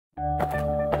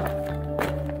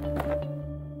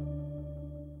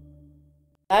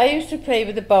I used to play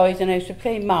with the boys and I used to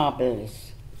play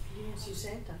marbles. Yes, you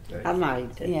said that. I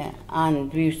might. Yeah,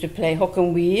 and we used to play hook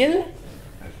and wheel.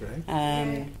 That's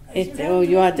right.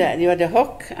 You had a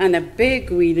hook and a big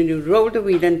wheel, and you rolled the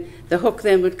wheel, and the hook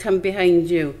then would come behind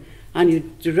you, and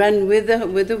you'd run with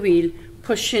the wheel,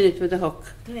 pushing it with the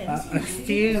hook. A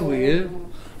steel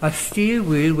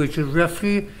wheel which is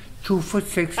roughly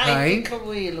 2'6" high,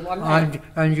 Wheel, one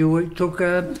and you took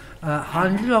a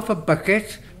handle off a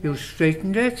bucket, you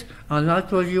straightened it, and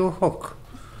that was your hook.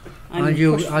 And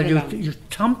you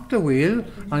tamped the wheel,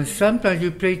 and sometimes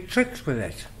you played tricks with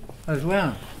it as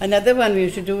well. Another one we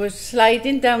used to do was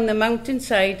sliding down the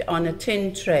mountainside on a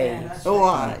tin tray. Yes.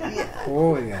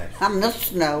 Oh, yes. And the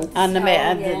snow. And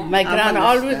my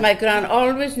gran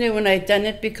always knew when I'd done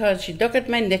it because she'd look at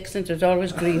my nicks and it was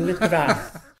always green with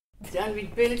grass. And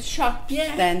we'd build shops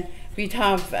then. We'd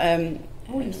have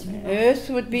earth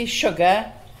would be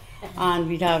sugar, and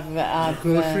we'd have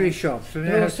grocery shops.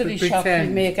 Grocery shops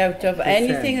we'd make out of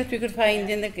anything that we could find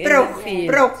in the field.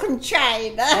 Broken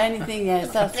china. Anything, yes,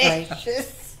 that's right.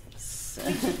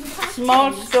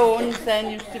 Small stones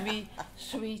then used to be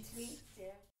sweets.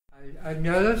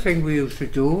 Another thing we used to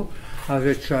do as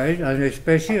a child, and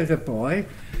especially as a boy,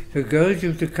 the girls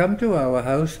used to come to our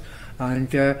house and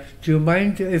do you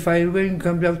mind if Irwin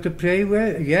comes out to play?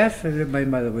 Well, yes, my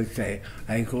mother would say.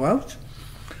 I go out,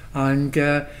 and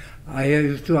I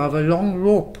used to have a long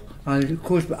rope, and of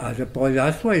course as a boy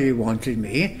that's why they wanted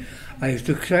me. I used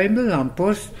to climb the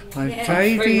lamppost and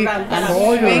try to swing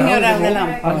around the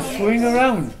lamp and swing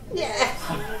around.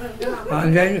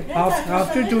 And then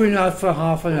after doing that for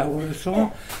half an hour or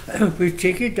so, I would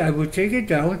take it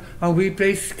down and we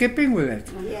play skipping with it.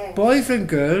 Boys and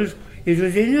girls, it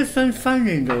was innocent fun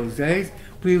in those days.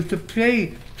 We used to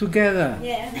play together,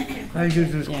 and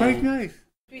it was quite nice.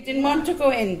 We didn't want to go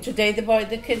in today.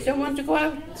 The kids don't want to go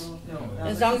out.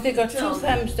 As long as they got two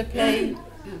thumbs to play,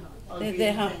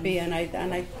 they're happy. And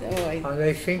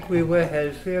I think we were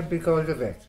healthier because of it.